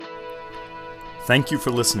Thank you for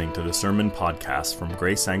listening to the Sermon Podcast from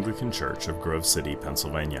Grace Anglican Church of Grove City,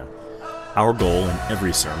 Pennsylvania. Our goal in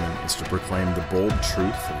every sermon is to proclaim the bold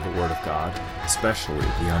truth of the Word of God, especially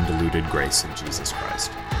the undiluted grace of Jesus Christ.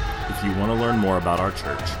 If you want to learn more about our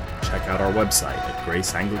church, check out our website at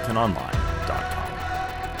graceanglicanonline.com.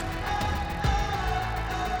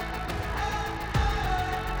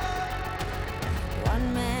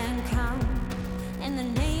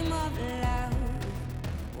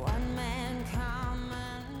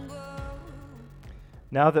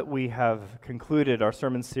 Now that we have concluded our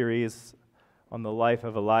sermon series on the life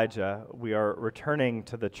of Elijah, we are returning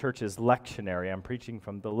to the church's lectionary. I'm preaching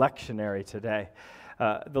from the lectionary today.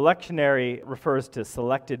 The lectionary refers to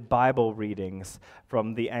selected Bible readings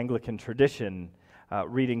from the Anglican tradition,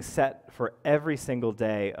 readings set for every single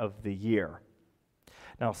day of the year.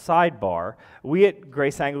 Now, sidebar, we at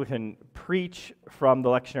Grace Anglican preach from the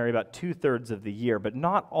lectionary about 2/3 of the year, but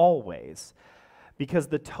not always, because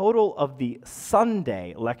the total of the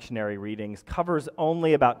Sunday lectionary readings covers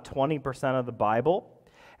only about 20% of the Bible,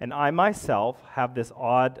 and I myself have this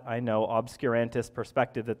odd, I know, obscurantist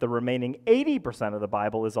perspective that the remaining 80% of the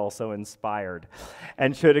Bible is also inspired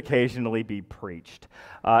and should occasionally be preached.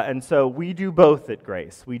 And so we do both at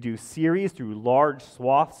Grace. We do series through large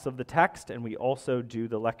swaths of the text, and we also do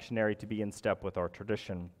the lectionary to be in step with our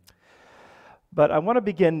tradition. But I want to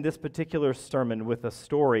begin this particular sermon with a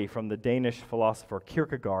story from the Danish philosopher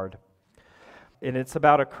Kierkegaard. And it's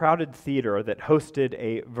about a crowded theater that hosted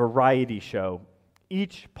a variety show.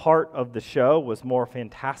 Each part of the show was more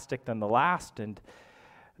fantastic than the last, and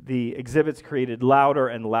the exhibits created louder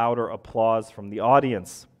and louder applause from the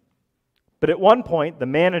audience. But at one point, the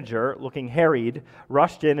manager, looking harried,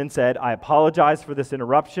 rushed in and said, "I apologize for this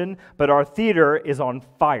interruption, but our theater is on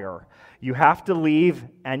fire. You have to leave,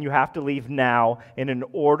 and you have to leave now in an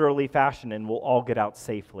orderly fashion, and we'll all get out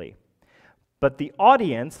safely." But the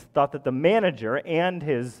audience thought that the manager and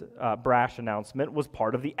his brash announcement was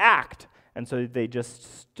part of the act, and so they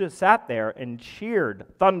just sat there and cheered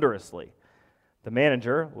thunderously. The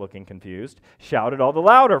manager, looking confused, shouted all the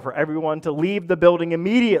louder for everyone to leave the building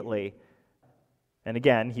immediately. And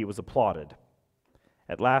again, he was applauded.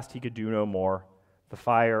 At last, he could do no more. The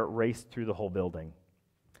fire raced through the whole building.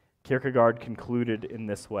 Kierkegaard concluded in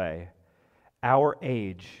this way: "Our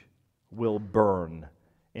age will burn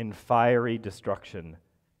in fiery destruction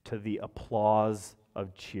to the applause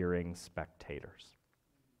of cheering spectators."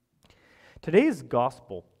 Today's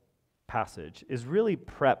gospel passage is really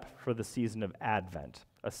prep for the season of Advent,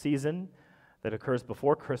 a season that occurs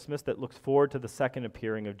before Christmas that looks forward to the second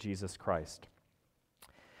appearing of Jesus Christ.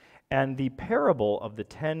 And the parable of the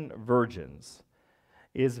 10 virgins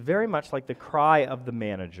is very much like the cry of the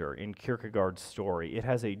manager in Kierkegaard's story. It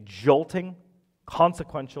has a jolting,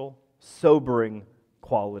 consequential, sobering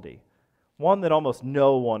quality, one that almost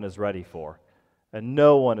no one is ready for, and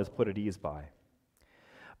no one is put at ease by.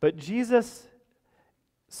 But Jesus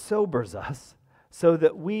sobers us so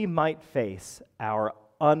that we might face our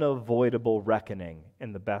unavoidable reckoning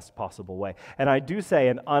in the best possible way. And I do say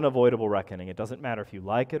an unavoidable reckoning. It doesn't matter if you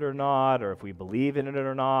like it or not, or if we believe in it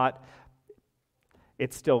or not.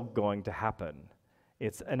 It's still going to happen.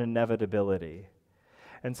 It's an inevitability.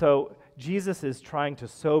 And so Jesus is trying to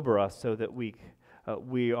sober us so that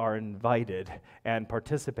we are invited and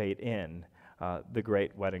participate in the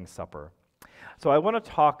great wedding supper. So I want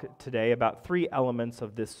to talk today about 3 elements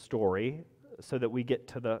of this story so that we get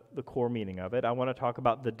to the core meaning of it. I want to talk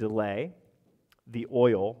about the delay, the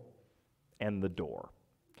oil, and the door.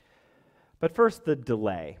 But first, the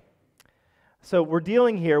delay. So we're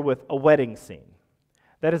dealing here with a wedding scene.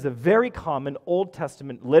 That is a very common Old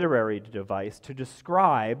Testament literary device to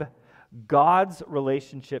describe God's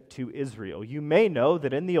relationship to Israel. You may know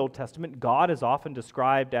that in the Old Testament, God is often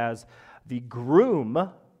described as the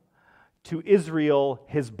groom to Israel,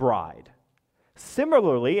 his bride.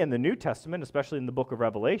 Similarly, in the New Testament, especially in the book of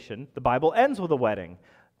Revelation, the Bible ends with a wedding,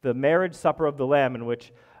 the marriage supper of the Lamb, in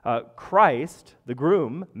which Christ, the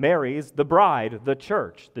groom, marries the bride, the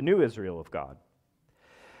church, the new Israel of God.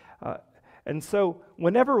 And so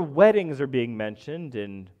whenever weddings are being mentioned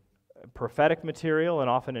in prophetic material and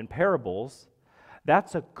often in parables,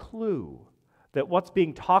 that's a clue that what's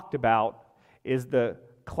being talked about is the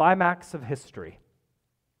climax of history,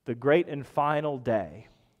 the great and final day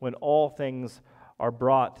when all things are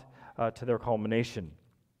brought to their culmination.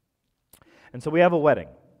 And so we have a wedding.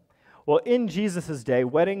 Well, in Jesus' day,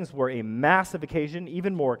 weddings were a massive occasion,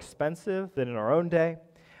 even more expensive than in our own day.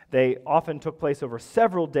 They often took place over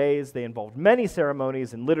several days. They involved many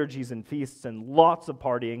ceremonies and liturgies and feasts and lots of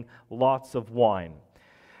partying, lots of wine.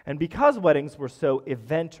 And because weddings were so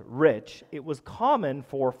event-rich, it was common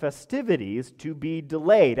for festivities to be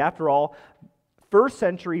delayed. After all,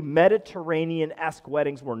 first-century Mediterranean-esque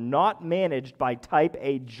weddings were not managed by Type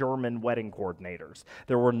A German wedding coordinators.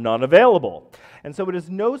 There were none available. And so it is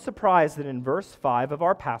no surprise that in verse 5 of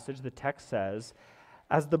our passage, the text says,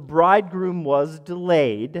 "As the bridegroom was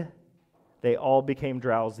delayed, they all became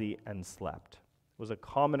drowsy and slept." It was a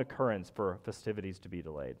common occurrence for festivities to be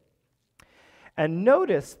delayed. And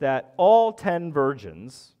notice that all 10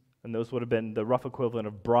 virgins, and those would have been the rough equivalent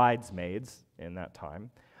of bridesmaids in that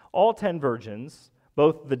time, all 10 virgins,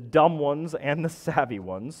 both the dumb ones and the savvy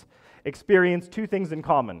ones, experienced two things in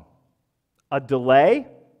common: a delay,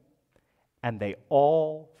 and they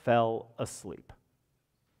all fell asleep.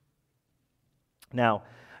 Now,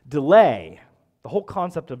 delay, the whole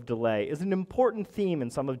concept of delay, is an important theme in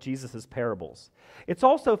some of Jesus' parables. It's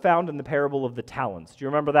also found in the parable of the talents. Do you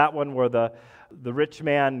remember that one where the rich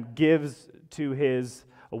man gives to his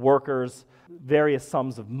workers various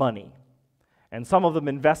sums of money? And some of them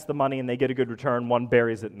invest the money and they get a good return, one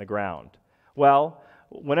buries it in the ground. Well,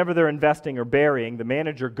 whenever they're investing or burying, the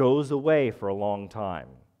manager goes away for a long time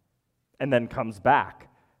and then comes back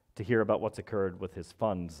to hear about what's occurred with his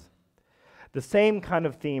funds. The same kind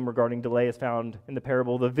of theme regarding delay is found in the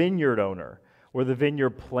parable of the vineyard owner, where the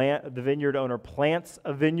vineyard owner plants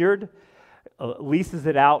a vineyard, leases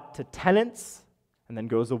it out to tenants, and then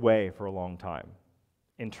goes away for a long time,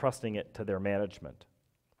 entrusting it to their management.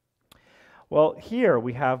 Well, here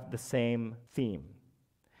we have the same theme.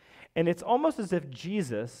 And it's almost as if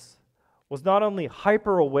Jesus was not only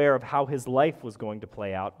hyper-aware of how his life was going to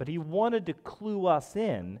play out, but he wanted to clue us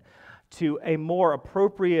in to a more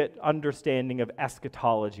appropriate understanding of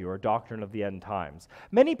eschatology, or doctrine of the end times.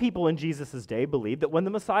 Many people in Jesus' day believed that when the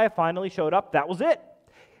Messiah finally showed up, that was it.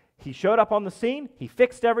 He showed up on the scene, he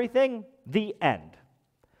fixed everything, the end.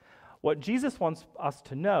 What Jesus wants us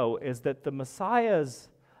to know is that the Messiah's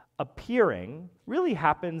appearing really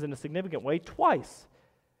happens in a significant way twice.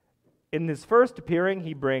 In his first appearing,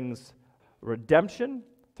 he brings redemption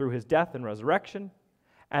through his death and resurrection,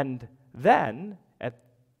 and then at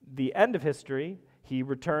the end of history, he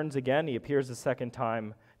returns again, he appears a second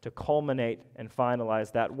time to culminate and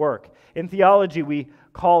finalize that work. In theology, we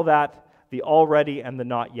call that the already and the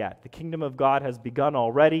not yet. The kingdom of God has begun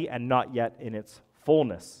already and not yet in its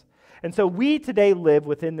fullness. And so we today live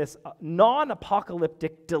within this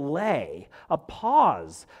non-apocalyptic delay, a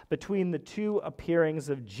pause between the two appearings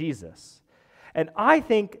of Jesus. And I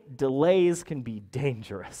think delays can be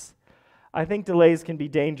dangerous. I think delays can be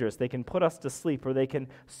dangerous. They can put us to sleep, or they can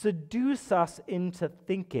seduce us into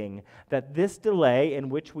thinking that this delay in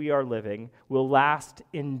which we are living will last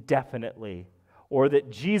indefinitely, or that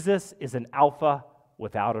Jesus is an alpha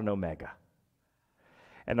without an omega.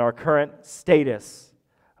 And our current status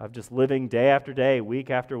of just living day after day, week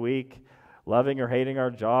after week, loving or hating our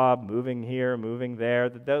job, moving here, moving there,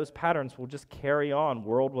 that those patterns will just carry on,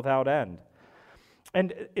 world without end.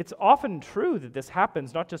 And it's often true that this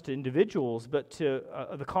happens not just to individuals, but to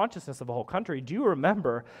the consciousness of a whole country. Do you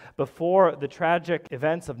remember before the tragic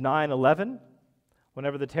events of 9/11,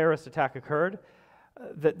 whenever the terrorist attack occurred,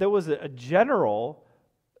 that there was a general,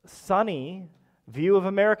 sunny view of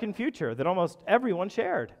American future that almost everyone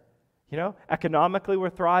shared? You know, economically we're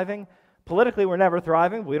thriving, politically we're never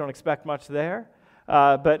thriving, we don't expect much there,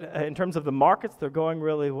 but in terms of the markets, they're going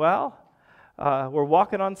really well. We're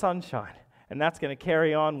walking on sunshine. And that's going to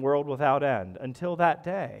carry on world without end until that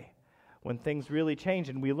day when things really change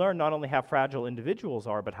and we learn not only how fragile individuals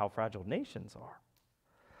are, but how fragile nations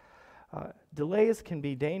are. Delays can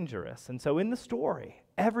be dangerous. And so in the story,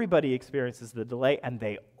 everybody experiences the delay and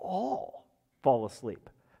they all fall asleep.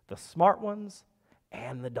 The smart ones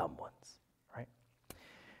and the dumb ones, right?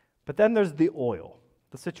 But then there's the oil,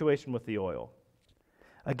 the situation with the oil.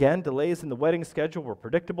 Again, delays in the wedding schedule were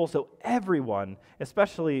predictable, so everyone,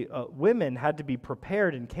 especially women, had to be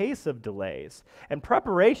prepared in case of delays. And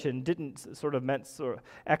preparation didn't sort of meant sort of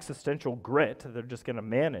existential grit that they're just going to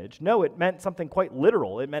manage. No, it meant something quite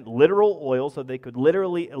literal. It meant literal oil so they could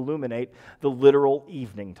literally illuminate the literal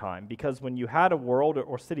evening time. Because when you had a world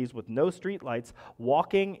or cities with no street lights,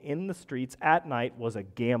 walking in the streets at night was a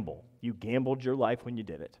gamble. You gambled your life when you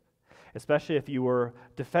did it, especially if you were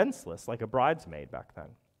defenseless, like a bridesmaid back then.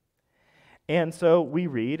 And so we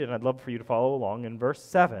read, and I'd love for you to follow along, in verse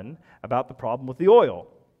 7 about the problem with the oil.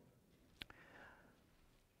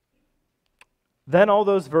 Then all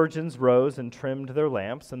those virgins rose and trimmed their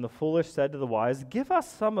lamps, and the foolish said to the wise, "Give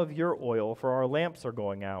us some of your oil, for our lamps are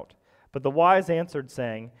going out." But the wise answered,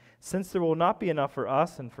 saying, "Since there will not be enough for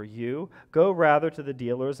us and for you, go rather to the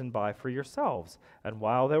dealers and buy for yourselves." And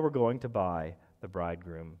while they were going to buy, the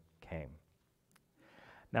bridegroom came.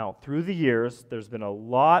 Now, through the years, there's been a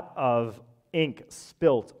lot of ink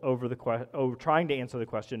spilt over trying to answer the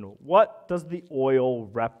question, what does the oil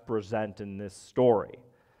represent in this story?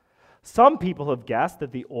 Some people have guessed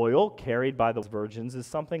that the oil carried by the virgins is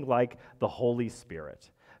something like the Holy Spirit,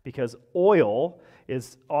 because oil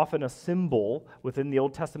is often a symbol within the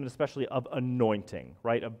Old Testament, especially of anointing,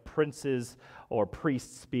 right? Of princes or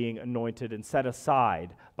priests being anointed and set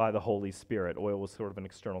aside by the Holy Spirit. Oil was sort of an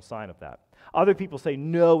external sign of that. Other people say,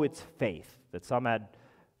 no, it's faith, that some had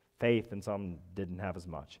faith and some didn't have as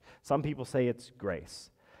much. Some people say it's grace.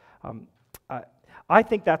 I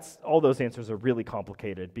think all those answers are really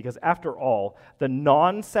complicated because after all, the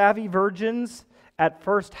non-savvy virgins at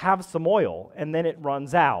first have some oil and then it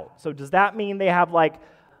runs out. So does that mean they have like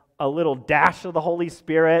a little dash of the Holy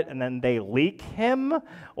Spirit and then they leak him?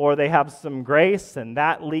 Or they have some grace and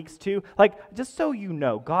that leaks too? Like, just so you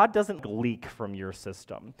know, God doesn't leak from your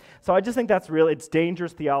system. So I just think it's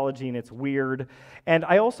dangerous theology and it's weird. And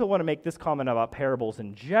I also want to make this comment about parables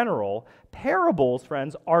in general. Parables,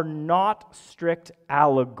 friends, are not strict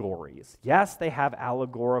allegories. Yes, they have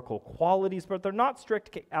allegorical qualities, but they're not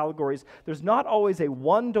strict allegories. There's not always a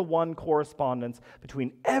one-to-one correspondence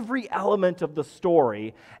between every element of the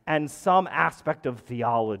story and some aspect of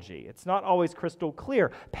theology. It's not always crystal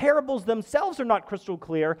clear. Parables themselves are not crystal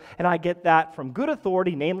clear, and I get that from good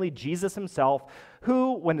authority, namely Jesus himself,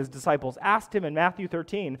 who, when his disciples asked him in Matthew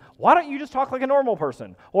 13, why don't you just talk like a normal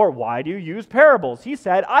person? Or why do you use parables? He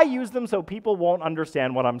said, I use them so people won't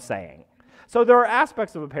understand what I'm saying. So there are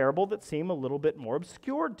aspects of a parable that seem a little bit more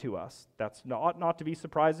obscured to us. That's not to be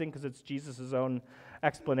surprising because it's Jesus' own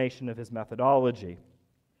explanation of his methodology.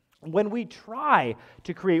 When we try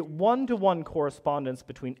to create one-to-one correspondence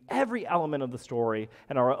between every element of the story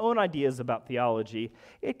and our own ideas about theology,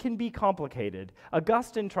 it can be complicated.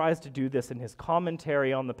 Augustine tries to do this in his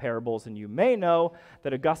commentary on the parables, and you may know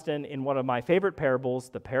that Augustine, in one of my favorite parables,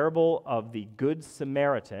 the parable of the Good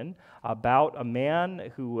Samaritan, about a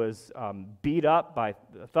man who was beat up by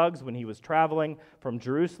thugs when he was traveling from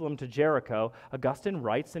Jerusalem to Jericho, Augustine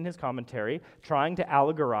writes in his commentary, trying to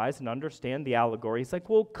allegorize and understand the allegory. He's like,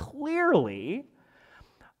 well, clearly,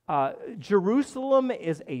 Jerusalem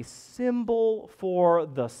is a symbol for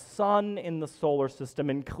the sun in the solar system,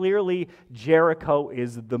 and clearly Jericho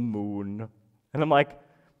is the moon. And I'm like,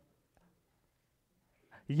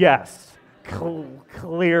 yes,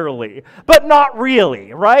 clearly. But not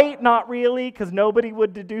really, right? Not really, because nobody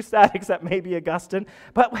would deduce that except maybe Augustine.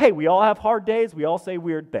 But hey, we all have hard days. We all say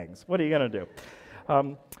weird things. What are you going to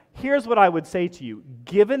do? Here's what I would say to you.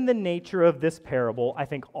 Given the nature of this parable, I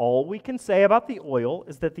think all we can say about the oil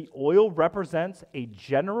is that the oil represents a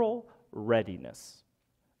general readiness.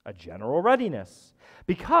 A general readiness.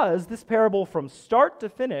 Because this parable from start to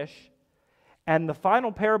finish, and the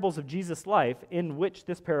final parables of Jesus' life, in which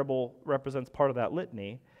this parable represents part of that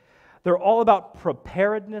litany, they're all about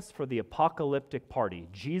preparedness for the apocalyptic party.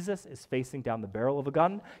 Jesus is facing down the barrel of a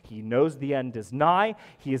gun. He knows the end is nigh.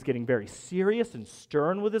 He is getting very serious and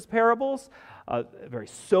stern with his parables, very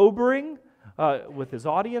sobering with his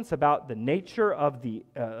audience about the nature of the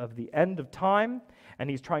end of time, and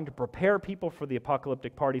he's trying to prepare people for the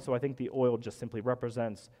apocalyptic party, so I think the oil just simply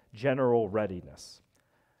represents general readiness.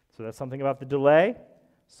 So that's something about the delay,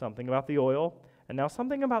 something about the oil, and now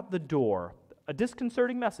something about the door, a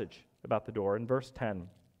disconcerting message about the door in verse 10.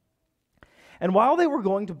 And while they were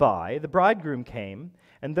going to buy, the bridegroom came,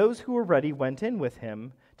 and those who were ready went in with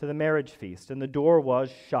him to the marriage feast, and the door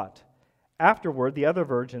was shut. Afterward, the other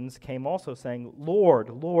virgins came also, saying, Lord,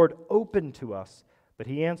 Lord, open to us. But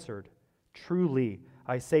he answered, Truly,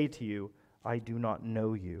 I say to you, I do not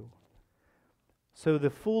know you. So the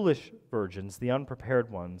foolish virgins, the unprepared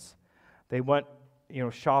ones, they went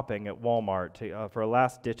shopping at Walmart for a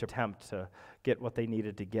last-ditch attempt to get what they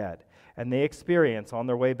needed to get. And they experience on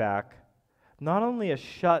their way back not only a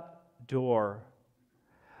shut door,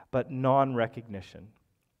 but non-recognition,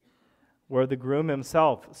 where the groom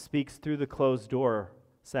himself speaks through the closed door,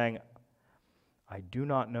 saying, I do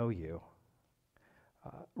not know you.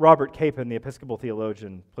 Robert Capon, the Episcopal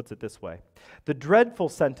theologian, puts it this way. The dreadful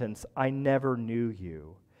sentence, I never knew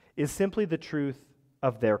you, is simply the truth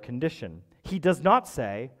of their condition. He does not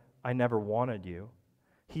say, I never wanted you.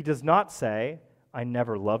 He does not say, I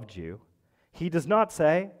never loved you. He does not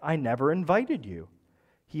say, I never invited you.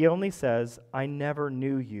 He only says, I never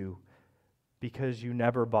knew you because you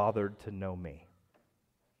never bothered to know me.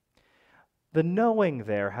 The knowing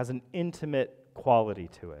there has an intimate quality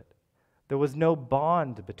to it. There was no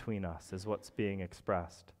bond between us, is what's being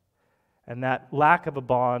expressed. And that lack of a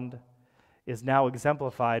bond is now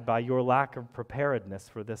exemplified by your lack of preparedness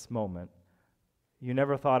for this moment. You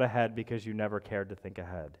never thought ahead because you never cared to think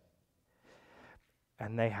ahead.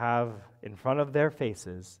 And they have in front of their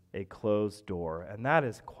faces a closed door. And that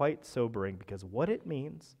is quite sobering, because what it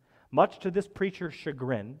means, much to this preacher's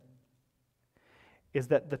chagrin, is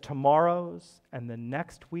that the tomorrows and the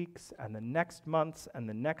next weeks and the next months and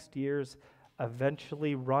the next years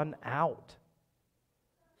eventually run out,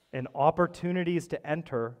 and opportunities to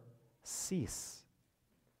enter cease.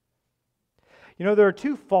 You know, there are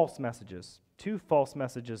two false messages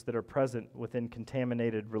that are present within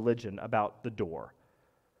contaminated religion about the door.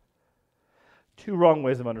 Two wrong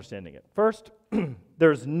ways of understanding it. First,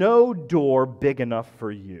 there's no door big enough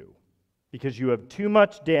for you because you have too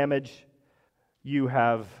much damage, you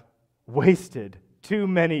have wasted too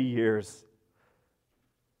many years,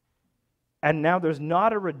 and now there's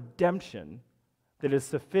not a redemption that is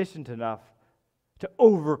sufficient enough to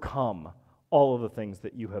overcome all of the things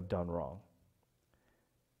that you have done wrong.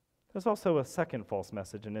 There's also a second false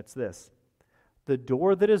message, and it's this: the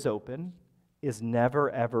door that is open is never,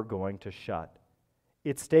 ever going to shut.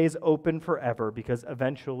 It stays open forever because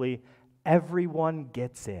eventually everyone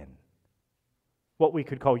gets in. What we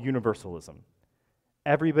could call universalism.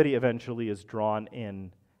 Everybody eventually is drawn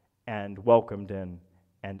in and welcomed in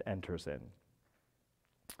and enters in.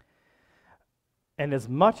 And as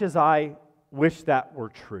much as I wish that were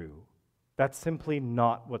true, that's simply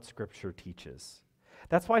not what Scripture teaches.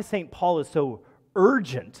 That's why St. Paul is so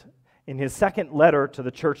urgent in his second letter to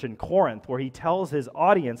the church in Corinth, where he tells his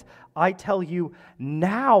audience, I tell you,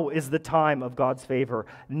 now is the time of God's favor.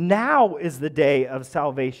 Now is the day of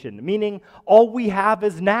salvation, meaning all we have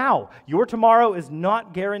is now. Your tomorrow is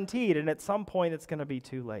not guaranteed, and at some point it's going to be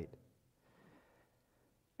too late.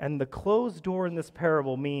 And the closed door in this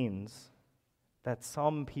parable means that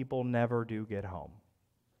some people never do get home.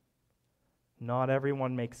 Not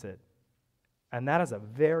everyone makes it. And that is a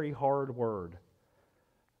very hard word.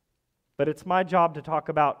 But it's my job to talk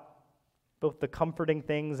about both the comforting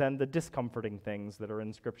things and the discomforting things that are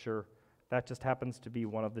in Scripture. That just happens to be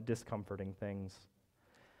one of the discomforting things.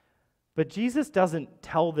 But Jesus doesn't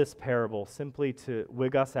tell this parable simply to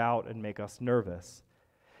wig us out and make us nervous.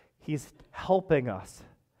 He's helping us.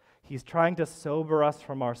 He's trying to sober us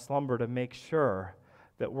from our slumber to make sure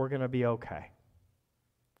that we're going to be okay.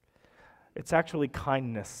 It's actually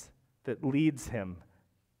kindness that leads him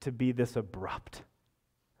to be this abrupt.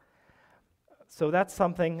 So that's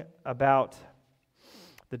something about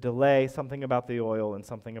the delay, something about the oil, and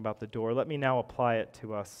something about the door. Let me now apply it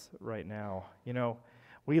to us right now. You know,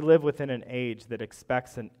 we live within an age that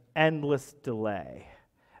expects an endless delay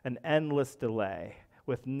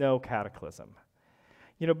with no cataclysm.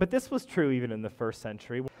 You know, but this was true even in the first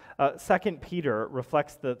century. 2 Peter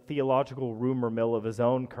reflects the theological rumor mill of his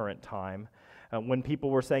own current time. When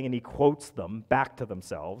people were saying, and he quotes them back to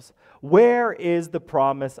themselves, where is the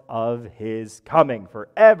promise of his coming? For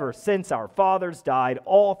ever since our fathers died,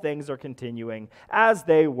 all things are continuing as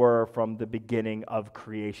they were from the beginning of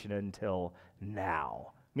creation until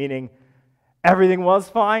now. Meaning, everything was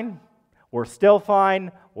fine, we're still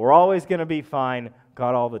fine, we're always going to be fine,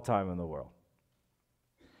 got all the time in the world.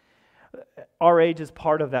 Our age is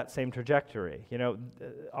part of that same trajectory. You know,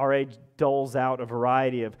 our age doles out a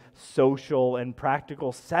variety of social and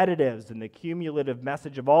practical sedatives, and the cumulative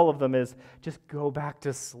message of all of them is just go back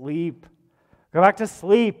to sleep. Go back to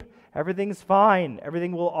sleep. Everything's fine.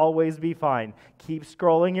 Everything will always be fine. Keep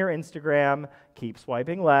scrolling your Instagram. Keep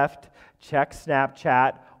swiping left. Check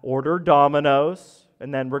Snapchat. Order Domino's,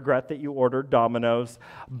 and then regret that you ordered Domino's.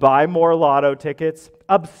 Buy more lotto tickets.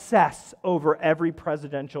 Obsess over every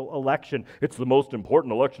presidential election. It's the most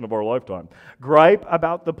important election of our lifetime. Gripe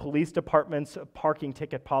about the police department's parking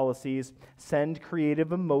ticket policies. Send creative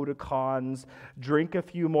emoticons. Drink a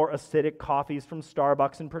few more acidic coffees from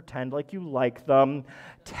Starbucks and pretend like you like them.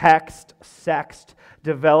 Text, sext.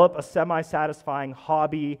 Develop a semi-satisfying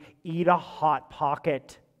hobby. Eat a Hot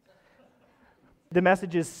Pocket. The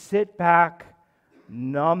message is sit back,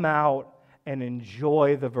 numb out, and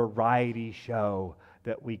enjoy the variety show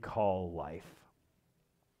that we call life.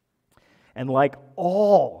 And like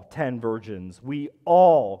all 10 virgins, we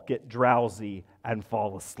all get drowsy and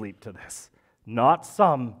fall asleep to this. Not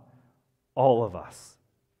some, all of us.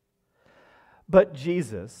 But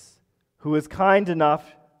Jesus, who is kind enough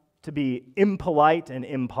to be impolite and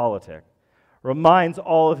impolitic, reminds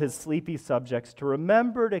all of his sleepy subjects to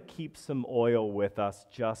remember to keep some oil with us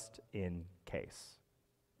just in case.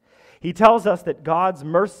 He tells us that God's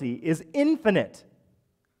mercy is infinite.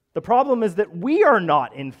 The problem is that we are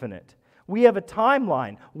not infinite. We have a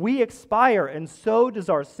timeline. We expire, and so does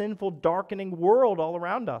our sinful, darkening world all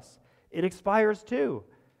around us. It expires too.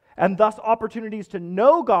 And thus, opportunities to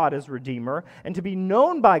know God as Redeemer and to be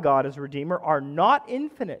known by God as Redeemer are not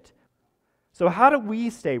infinite. So how do we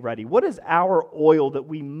stay ready? What is our oil that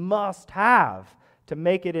we must have to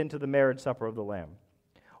make it into the marriage supper of the Lamb?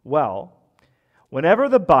 Well, whenever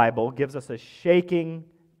the Bible gives us a shaking,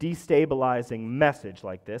 destabilizing message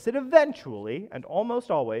like this, it eventually, and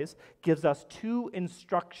almost always, gives us two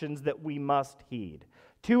instructions that we must heed.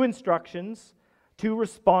 Two instructions, two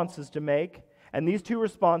responses to make, and these two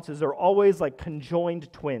responses are always like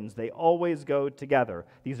conjoined twins. They always go together.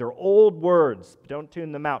 These are old words. Don't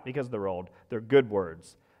tune them out because they're old. They're good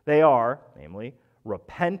words. They are, namely,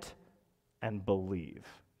 repent and believe.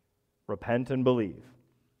 Repent and believe.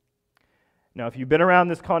 Now, if you've been around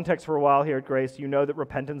this context for a while here at Grace, you know that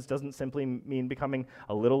repentance doesn't simply mean becoming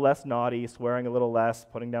a little less naughty, swearing a little less,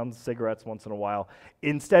 putting down cigarettes once in a while.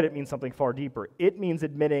 Instead, it means something far deeper. It means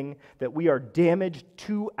admitting that we are damaged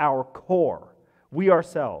to our core, we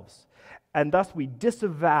ourselves, and thus we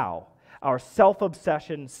disavow our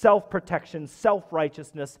self-obsession, self-protection,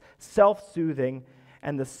 self-righteousness, self-soothing,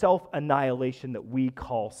 and the self-annihilation that we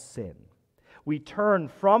call sin. We turn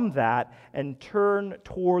from that and turn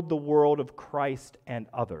toward the world of Christ and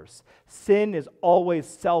others. Sin is always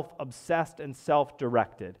self-obsessed and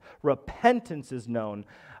self-directed. Repentance is known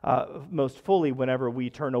most fully whenever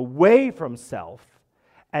we turn away from self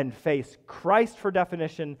and face Christ for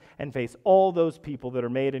definition and face all those people that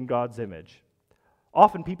are made in God's image.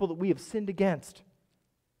 Often people that we have sinned against.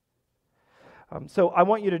 So I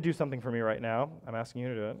want you to do something for me right now. I'm asking you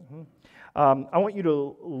to do it. I want you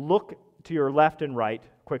to look to your left and right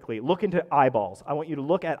quickly. Look into eyeballs. I want you to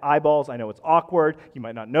look at eyeballs. I know it's awkward. You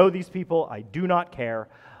might not know these people. I do not care.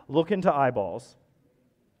 Look into eyeballs.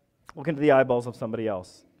 Look into the eyeballs of somebody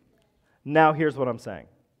else. Now here's what I'm saying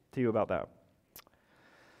to you about that.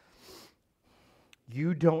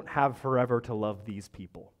 You don't have forever to love these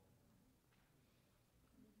people.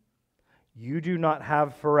 You do not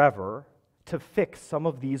have forever to fix some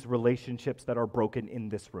of these relationships that are broken in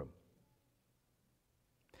this room.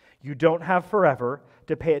 You don't have forever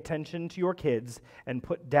to pay attention to your kids and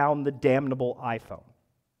put down the damnable iPhone.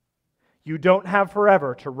 You don't have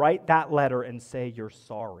forever to write that letter and say you're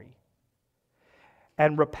sorry.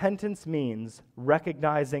 And repentance means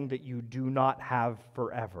recognizing that you do not have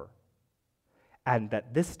forever and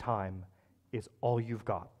that this time is all you've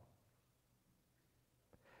got.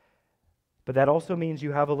 But that also means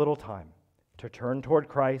you have a little time to turn toward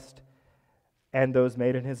Christ and those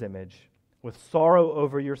made in His image with sorrow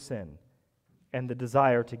over your sin and the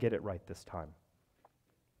desire to get it right this time.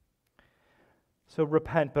 So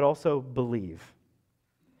repent, but also believe.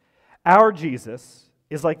 Our Jesus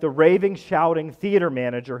is like the raving, shouting theater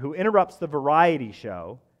manager who interrupts the variety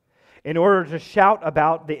show in order to shout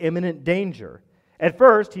about the imminent danger. At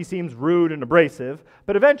first, he seems rude and abrasive,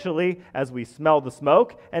 but eventually, as we smell the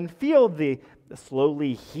smoke and feel the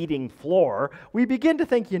slowly heating floor, we begin to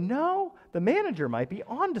think, the manager might be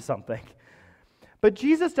onto something. But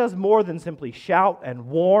Jesus does more than simply shout and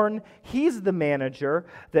warn. He's the manager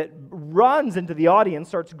that runs into the audience,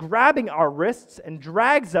 starts grabbing our wrists, and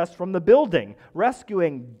drags us from the building,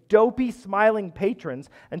 rescuing dopey, smiling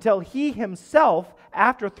patrons until he himself,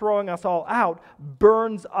 after throwing us all out,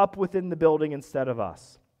 burns up within the building instead of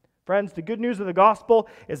us. Friends, the good news of the gospel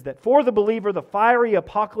is that for the believer, the fiery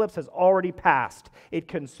apocalypse has already passed. It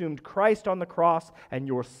consumed Christ on the cross, and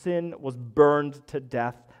your sin was burned to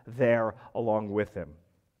death there along with him.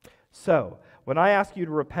 So, when I ask you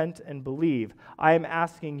to repent and believe, I am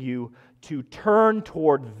asking you to turn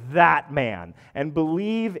toward that man and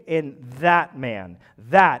believe in that man.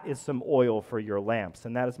 That is some oil for your lamps,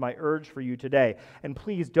 and that is my urge for you today. And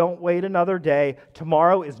please don't wait another day.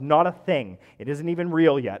 Tomorrow is not a thing. It isn't even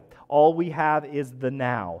real yet. All we have is the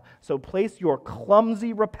now. So place your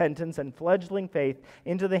clumsy repentance and fledgling faith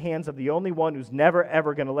into the hands of the only one who's never,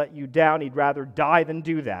 ever going to let you down. He'd rather die than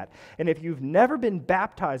do that. And if you've never been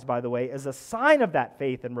baptized, by the way, as a sign of that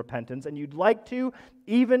faith and repentance, and you'd like to,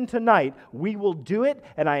 even tonight, we will do it,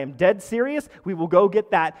 and I am dead serious. We will go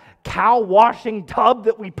get that cow washing tub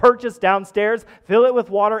that we purchased downstairs, fill it with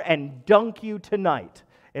water, and dunk you tonight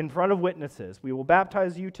in front of witnesses. We will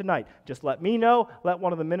baptize you tonight. Just let me know, let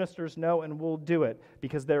one of the ministers know, and we'll do it,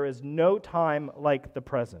 because there is no time like the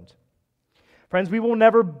present. Friends, we will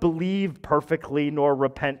never believe perfectly nor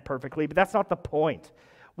repent perfectly, but that's not the point.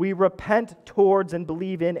 We repent towards and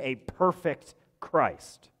believe in a perfect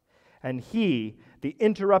Christ. And He, the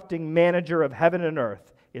interrupting manager of heaven and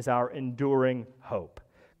earth, is our enduring hope.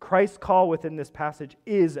 Christ's call within this passage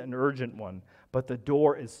is an urgent one, but the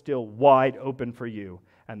door is still wide open for you,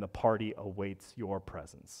 and the party awaits your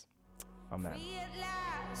presence. Amen.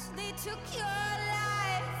 They took your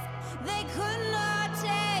life. They could not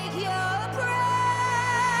take your